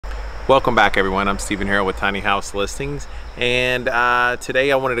Welcome back everyone, I'm Stephen here with Tiny House Listings, and today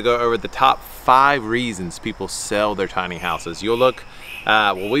I wanted to go over the top 5 reasons people sell their tiny houses. You'll look,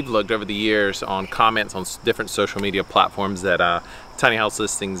 we've looked over the years on comments on different social media platforms that Tiny House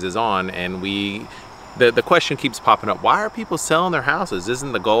Listings is on, and the question keeps popping up: why are people selling their houses?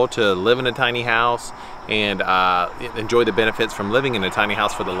 Isn't the goal to live in a tiny house and enjoy the benefits from living in a tiny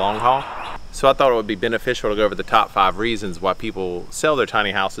house for the long haul? So I thought it would be beneficial to go over the top 5 reasons why people sell their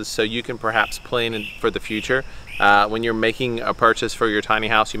tiny houses, so you can perhaps plan for the future. When you're making a purchase for your tiny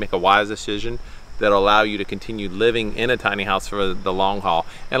house, you make a wise decision that'll allow you to continue living in a tiny house for the long haul.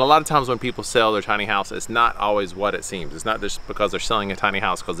 And a lot of times when people sell their tiny house, it's not always what it seems. It's not just because they're selling a tiny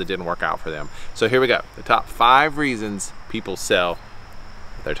house because it didn't work out for them. So here we go, the top 5 reasons people sell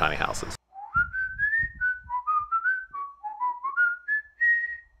their tiny houses.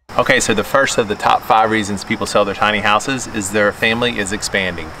 Okay, so the first of the top 5 reasons people sell their tiny houses is their family is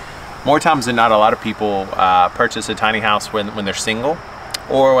expanding. More times than not, a lot of people purchase a tiny house when they're single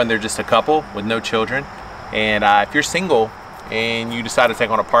or when they're just a couple with no children. And if you're single and you decide to take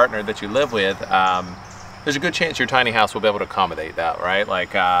on a partner that you live with, there's a good chance your tiny house will be able to accommodate that, right?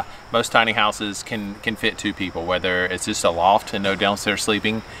 Like most tiny houses can fit 2 people, whether it's just a loft and no downstairs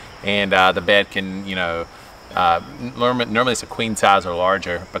sleeping, and the bed can, you know, normally it's a queen size or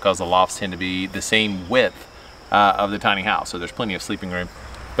larger because the lofts tend to be the same width of the tiny house, so there's plenty of sleeping room.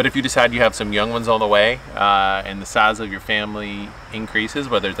 But if you decide you have some young ones on the way and the size of your family increases,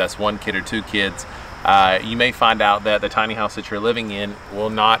 whether that's 1 kid or 2 kids, you may find out that the tiny house that you're living in will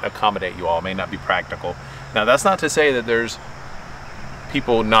not accommodate you all. It may not be practical. Now, that's not to say that there's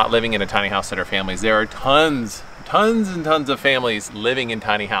people not living in a tiny house that are families. There are tons and tons of families living in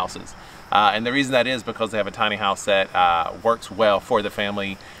tiny houses. And the reason that is because they have a tiny house that works well for the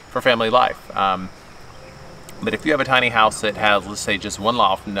family, for family life. But if you have a tiny house that has, let's say, just 1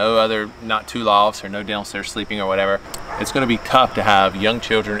 loft, not 2 lofts or no downstairs sleeping or whatever, it's going to be tough to have young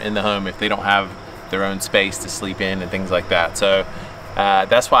children in the home if they don't have their own space to sleep in and things like that. So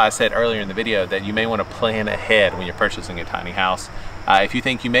that's why I said earlier in the video that you may want to plan ahead when you're purchasing a tiny house. If you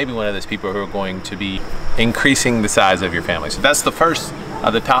think you may be one of those people who are going to be increasing the size of your family. So that's the first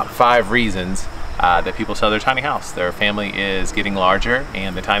of the top 5 reasons that people sell their tiny house. Their family is getting larger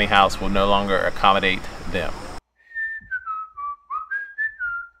and the tiny house will no longer accommodate them.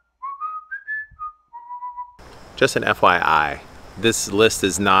 Just an FYI, this list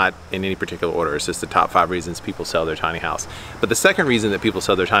is not in any particular order. It's just the top 5 reasons people sell their tiny house. But the second reason that people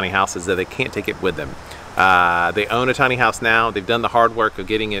sell their tiny house is that they can't take it with them. They own a tiny house now. They've done the hard work of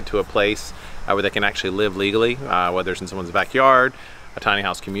getting it to a place where they can actually live legally, whether it's in someone's backyard, a tiny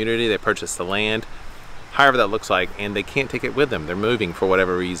house community, they purchased the land, however that looks like, and they can't take it with them. They're moving for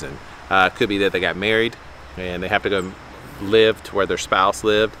whatever reason. It could be that they got married and they have to go live to where their spouse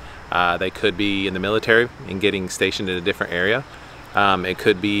lived. They could be in the military and getting stationed in a different area. It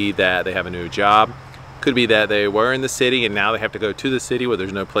could be that they have a new job. Could be that they were in the city and now they have to go to the city where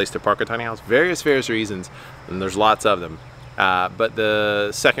there's no place to park a tiny house. Various reasons, and there's lots of them. But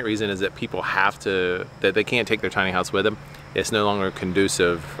the second reason is that people that they can't take their tiny house with them. It's no longer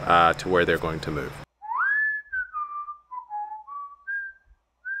conducive to where they're going to move.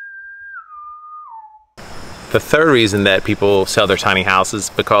 The third reason that people sell their tiny houses is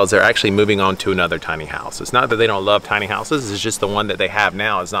because they're actually moving on to another tiny house. It's not that they don't love tiny houses, it's just the one that they have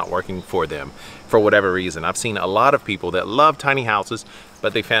now is not working for them for whatever reason. I've seen a lot of people that love tiny houses,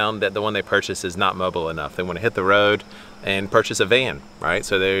 but they found that the one they purchased is not mobile enough. They want to hit the road and purchase a van, right?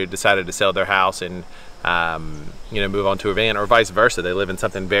 So they decided to sell their house and move on to a van, or vice versa. They live in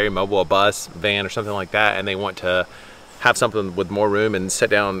something very mobile, a bus, van, or something like that, and they want to have something with more room and set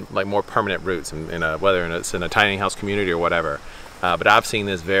down like more permanent roots whether it's in a tiny house community or whatever. But I've seen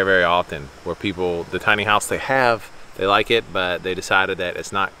this very often where people, the tiny house they have, they like it, but they decided that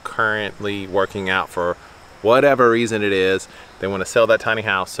it's not currently working out for whatever reason it is. They want to sell that tiny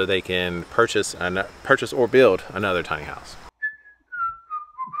house so they can purchase or build another tiny house.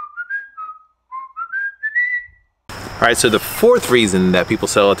 All right, so the 4th reason that people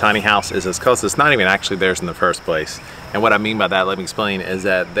sell a tiny house is because it's not even actually theirs in the first place. And what I mean by that, let me explain, is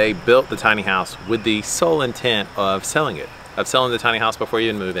that they built the tiny house with the sole intent of selling it, of selling the tiny house before you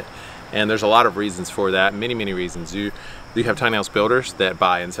even move it. And there's a lot of reasons for that, many reasons. You have tiny house builders that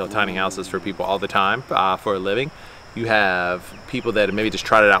buy and sell tiny houses for people all the time for a living. You have people that maybe just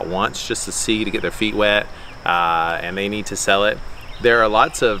tried it out once just to get their feet wet, and they need to sell it. There are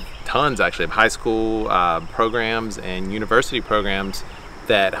tons actually of high school programs and university programs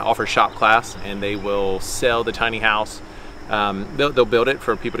that offer shop class, and they will sell the tiny house They'll build it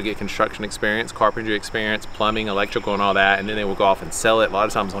for people to get construction experience, carpentry experience, plumbing, electrical, and all that, and then they will go off and sell it a lot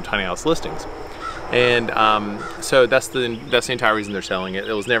of times on tiny house listings. And so that's the entire reason they're selling it.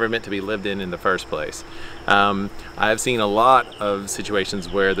 It was never meant to be lived in the first place. I've seen a lot of situations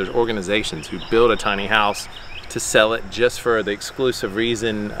where there's organizations who build a tiny house to sell it just for the exclusive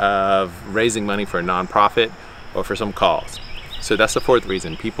reason of raising money for a nonprofit or for some cause. So that's the fourth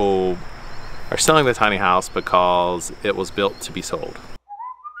reason. People are selling the tiny house because it was built to be sold.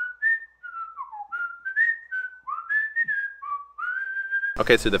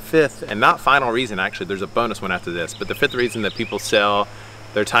 Okay, so the fifth and not final reason, actually, there's a bonus one after this, but the fifth reason that people sell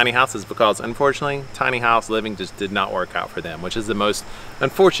their tiny house is because, unfortunately, tiny house living just did not work out for them, which is the most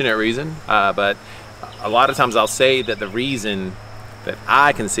unfortunate reason. But a lot of times I'll say that the reason that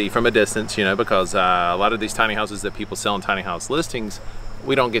I can see from a distance, you know, because a lot of these tiny houses that people sell in tiny house listings,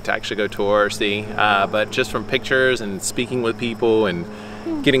 we don't get to actually go tour or see, but just from pictures and speaking with people and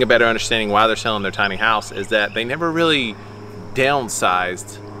getting a better understanding why they're selling their tiny house, is that they never really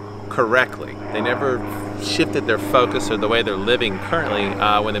downsized correctly. They never shifted their focus or the way they're living currently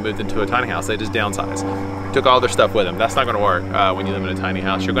when they moved into a tiny house. They just downsized, took all their stuff with them. That's not going to work when you live in a tiny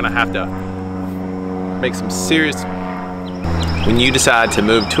house. You're going to have to make some serious, when you decide to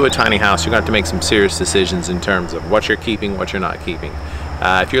move to a tiny house, you're going to have to make some serious decisions in terms of what you're keeping, what you're not keeping.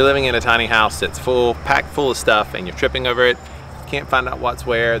 If you're living in a tiny house that's packed full of stuff and you're tripping over it, can't find out what's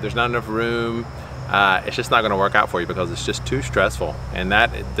where, there's not enough room, it's just not going to work out for you because it's just too stressful, and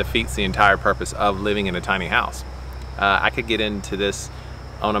that defeats the entire purpose of living in a tiny house. I could get into this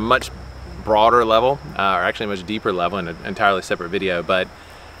on a much broader level, or actually a much deeper level in an entirely separate video, but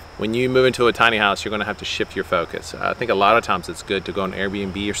when you move into a tiny house, you're going to have to shift your focus. I think a lot of times it's good to go on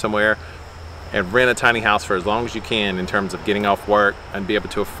Airbnb or somewhere and rent a tiny house for as long as you can in terms of getting off work and be able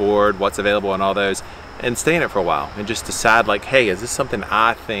to afford what's available and all those, and stay in it for a while and just decide, like, hey, is this something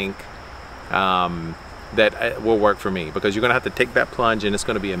I think that will work for me? Because you're going to have to take that plunge, and it's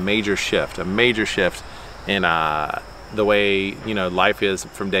going to be a major shift in the way, you know, life is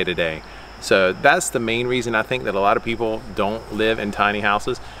from day to day. So that's the main reason I think that a lot of people don't live in tiny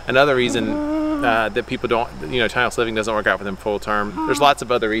houses. Another reason that people don't, you know, tiny house living doesn't work out for them full term. There's lots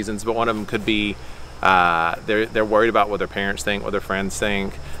of other reasons, but one of them could be they're worried about what their parents think, what their friends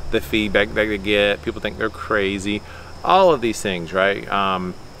think, the feedback that they get. People think they're crazy, all of these things, right?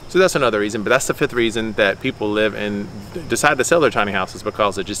 So that's another reason, but that's the fifth reason that people live and decide to sell their tiny houses,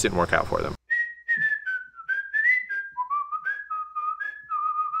 because it just didn't work out for them.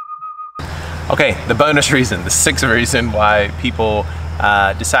 Okay, the bonus reason, the sixth reason why people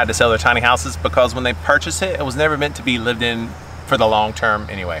decide to sell their tiny houses, because when they purchase it, it was never meant to be lived in for the long term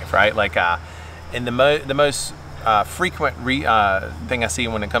anyway, right? Like, and the most frequent thing I see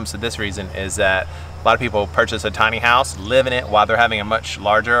when it comes to this reason is that a lot of people purchase a tiny house, live in it while they're having a much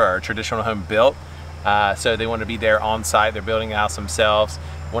larger or traditional home built. So they want to be there on site, they're building a house themselves,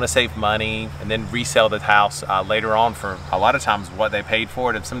 want to save money, and then resell the house later on for a lot of times what they paid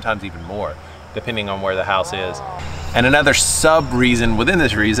for it, and sometimes even more, depending on where the house is. And another sub reason within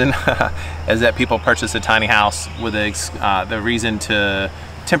this reason is that people purchase a tiny house with the reason to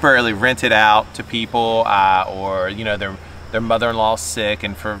temporarily rent it out to people, or, you know, their mother-in-law's sick,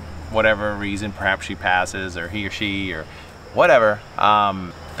 and for whatever reason, perhaps she passes, or he or she, or whatever,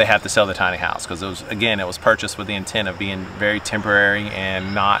 they have to sell the tiny house, because it was purchased with the intent of being very temporary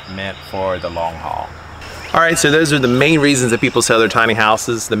and not meant for the long haul. All right, so those are the main reasons that people sell their tiny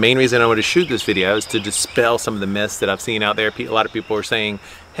houses. The main reason I want to shoot this video is to dispel some of the myths that I've seen out there. A lot of people are saying,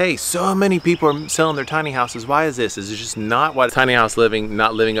 hey, so many people are selling their tiny houses. Why is this? Is it just not what tiny house living,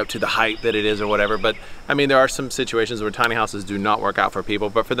 not living up to the hype that it is or whatever? But I mean, there are some situations where tiny houses do not work out for people,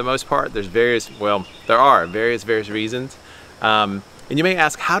 but for the most part, there are various reasons. And you may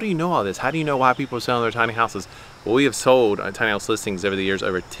ask, how do you know all this? How do you know why people are selling their tiny houses? Well, we have sold tiny house listings over the years.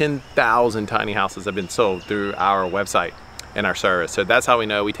 Over 10,000 tiny houses have been sold through our website and our service. So that's how we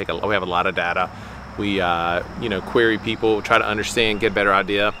know. We have a lot of data. We you know, query people, try to understand, get a better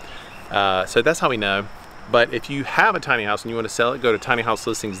idea. So that's how we know. But if you have a tiny house and you want to sell it, go to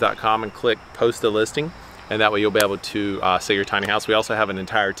tinyhouselistings.com and click post a listing, and that way you'll be able to sell your tiny house. We also have an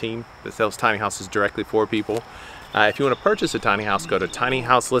entire team that sells tiny houses directly for people. If you want to purchase a tiny house, go to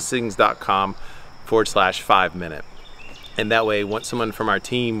tinyhouselistings.com/5 minute. And that way, once someone from our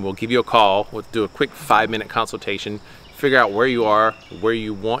team will give you a call, we'll do a quick 5-minute consultation, figure out where you are, where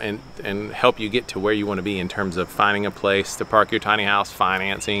you want, and help you get to where you want to be in terms of finding a place to park your tiny house,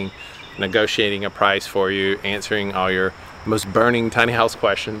 financing, negotiating a price for you, answering all your most burning tiny house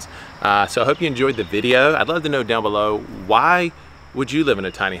questions. So I hope you enjoyed the video. I'd love to know down below, why would you live in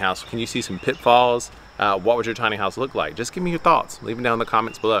a tiny house? Can you see some pitfalls? what would your tiny house look like? Just give me your thoughts. Leave them down in the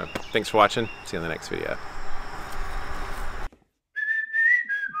comments below. Thanks for watching. See you in the next video.